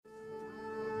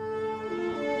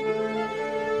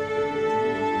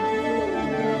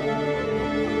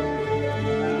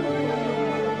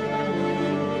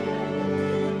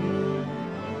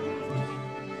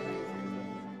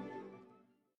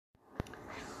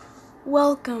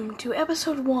Welcome to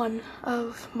episode 1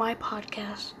 of my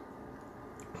podcast.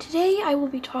 Today I will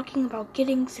be talking about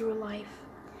getting through life.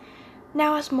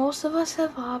 Now, as most of us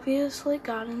have obviously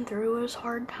gotten through as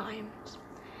hard times.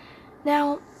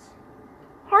 Now,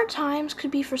 hard times could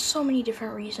be for so many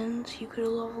different reasons. You could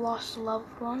have lost a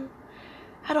loved one,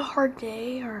 had a hard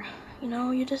day, or,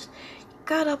 you just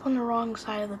got up on the wrong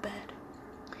side of the bed.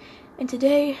 And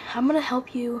today I'm going to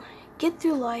help you get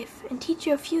through life and teach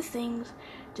you a few things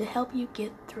to help you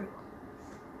get through.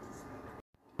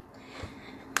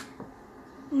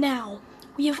 Now,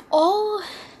 we have all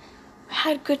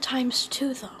had good times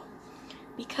too, though,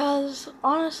 because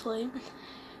honestly,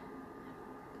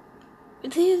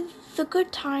 the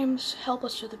good times help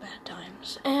us through the bad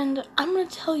times. And I'm going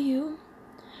to tell you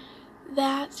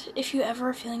that if you ever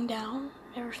are feeling down,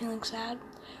 ever feeling sad,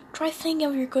 try thinking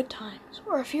of your good times.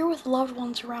 Or if you're with loved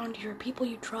ones around you or people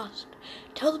you trust,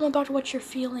 tell them about what you're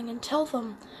feeling and tell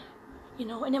them,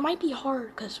 and it might be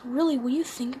hard because really when you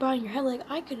think about it in your head, like,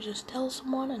 I could just tell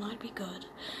someone and I'd be good.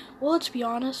 Well, let's be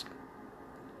honest,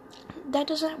 that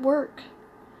doesn't work.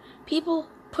 People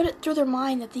put it through their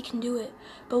mind that they can do it,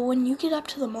 but when you get up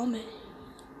to the moment,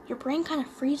 your brain kind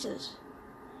of freezes.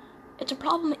 It's a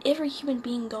problem every human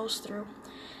being goes through.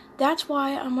 That's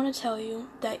why I'm going to tell you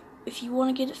that if you want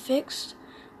to get it fixed,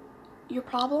 your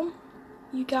problem,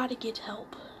 you got to get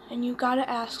help. And you got to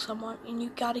ask someone, and you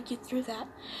got to get through that.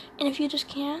 And if you just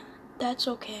can't, that's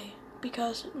okay.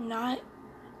 Because not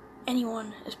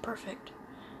anyone is perfect.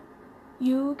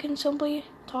 You can simply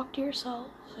talk to yourself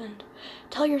and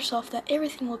tell yourself that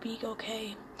everything will be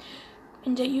okay.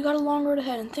 And that you got a long road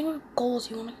ahead. And think of goals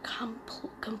you want to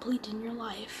complete in your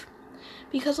life.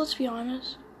 Because let's be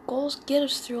honest, goals get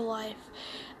us through life.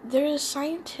 There is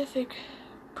scientific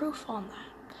proof on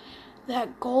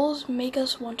that goals make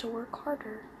us want to work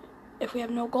harder. If we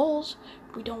have no goals,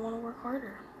 we don't want to work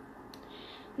harder.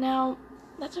 Now,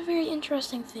 that's a very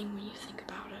interesting thing when you think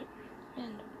about it.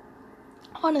 And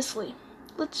honestly,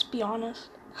 let's be honest.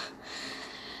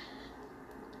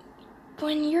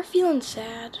 When you're feeling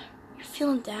sad, you're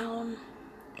feeling down.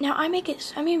 Now, I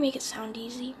may make it sound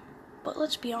easy, but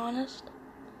let's be honest.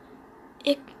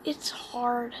 It's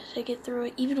hard to get through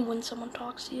it, even when someone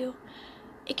talks to you.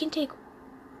 It can take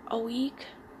a week,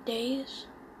 days,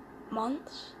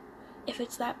 months, if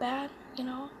it's that bad,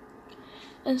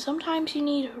 And sometimes you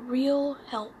need real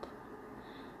help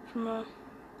from a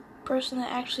person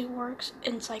that actually works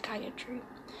in psychiatry.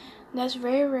 And that's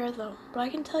very rare, though. But I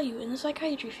can tell you, in the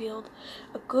psychiatry field,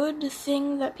 a good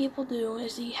thing that people do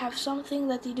is they have something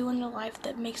that they do in their life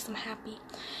that makes them happy.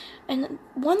 And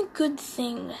one good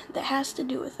thing that has to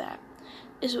do with that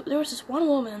is there was this one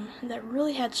woman that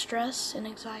really had stress and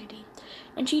anxiety.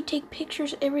 And she'd take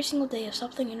pictures every single day of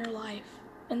something in her life.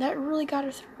 And that really got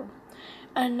her through.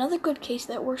 And another good case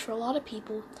that works for a lot of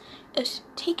people is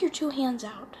take your 2 hands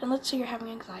out. And let's say you're having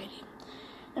anxiety.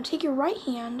 Now take your right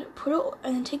hand,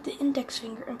 and then take the index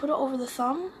finger and put it over the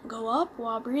thumb. Go up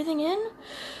while breathing in.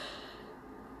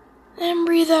 And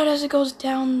breathe out as it goes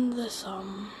down the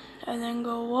thumb. And then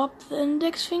go up the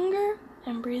index finger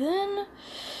and breathe in.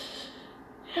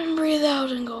 And breathe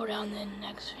out and go down the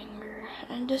index finger.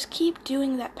 And just keep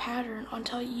doing that pattern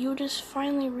until you just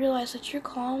finally realize that you're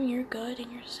calm, you're good,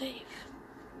 and you're safe.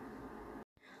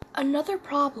 Another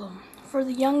problem for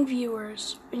the young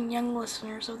viewers and young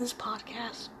listeners of this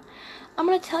podcast, I'm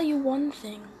going to tell you one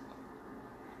thing.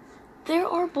 There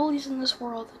are bullies in this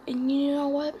world, and you know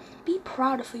what? Be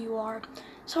proud of who you are.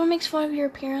 Someone makes fun of your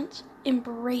appearance,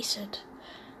 embrace it.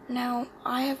 Now,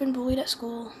 I have been bullied at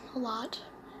school a lot,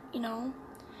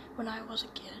 when I was a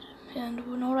kid. And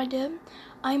you know what I did?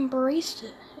 I embraced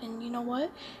it. And you know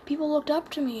what? People looked up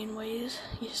to me in ways,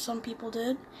 some people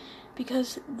did,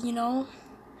 because,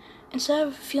 instead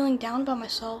of feeling down about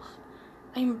myself,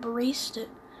 I embraced it,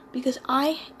 because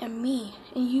I am me,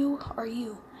 and you are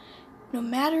you. No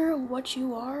matter what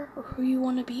you are, or who you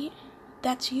want to be,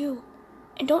 that's you.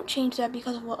 And don't change that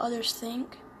because of what others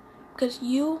think, because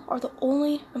you are the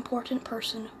only important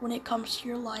person when it comes to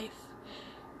your life.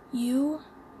 You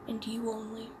and you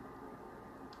only.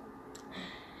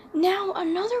 Now,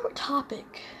 another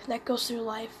topic that goes through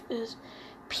life is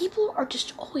people are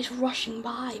just always rushing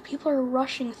by. People are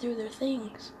rushing through their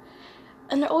things.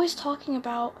 And they're always talking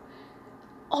about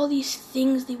all these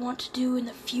things they want to do in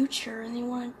the future, and they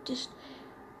want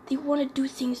to do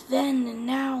things then and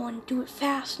now and do it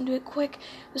fast and do it quick.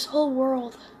 This whole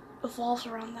world evolves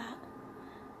around that.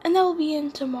 And that will be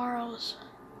in tomorrow's,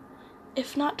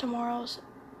 if not tomorrow's,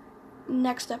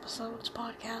 next episode's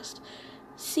podcast.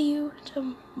 See you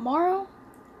tomorrow,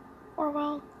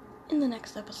 or in the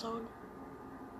next episode.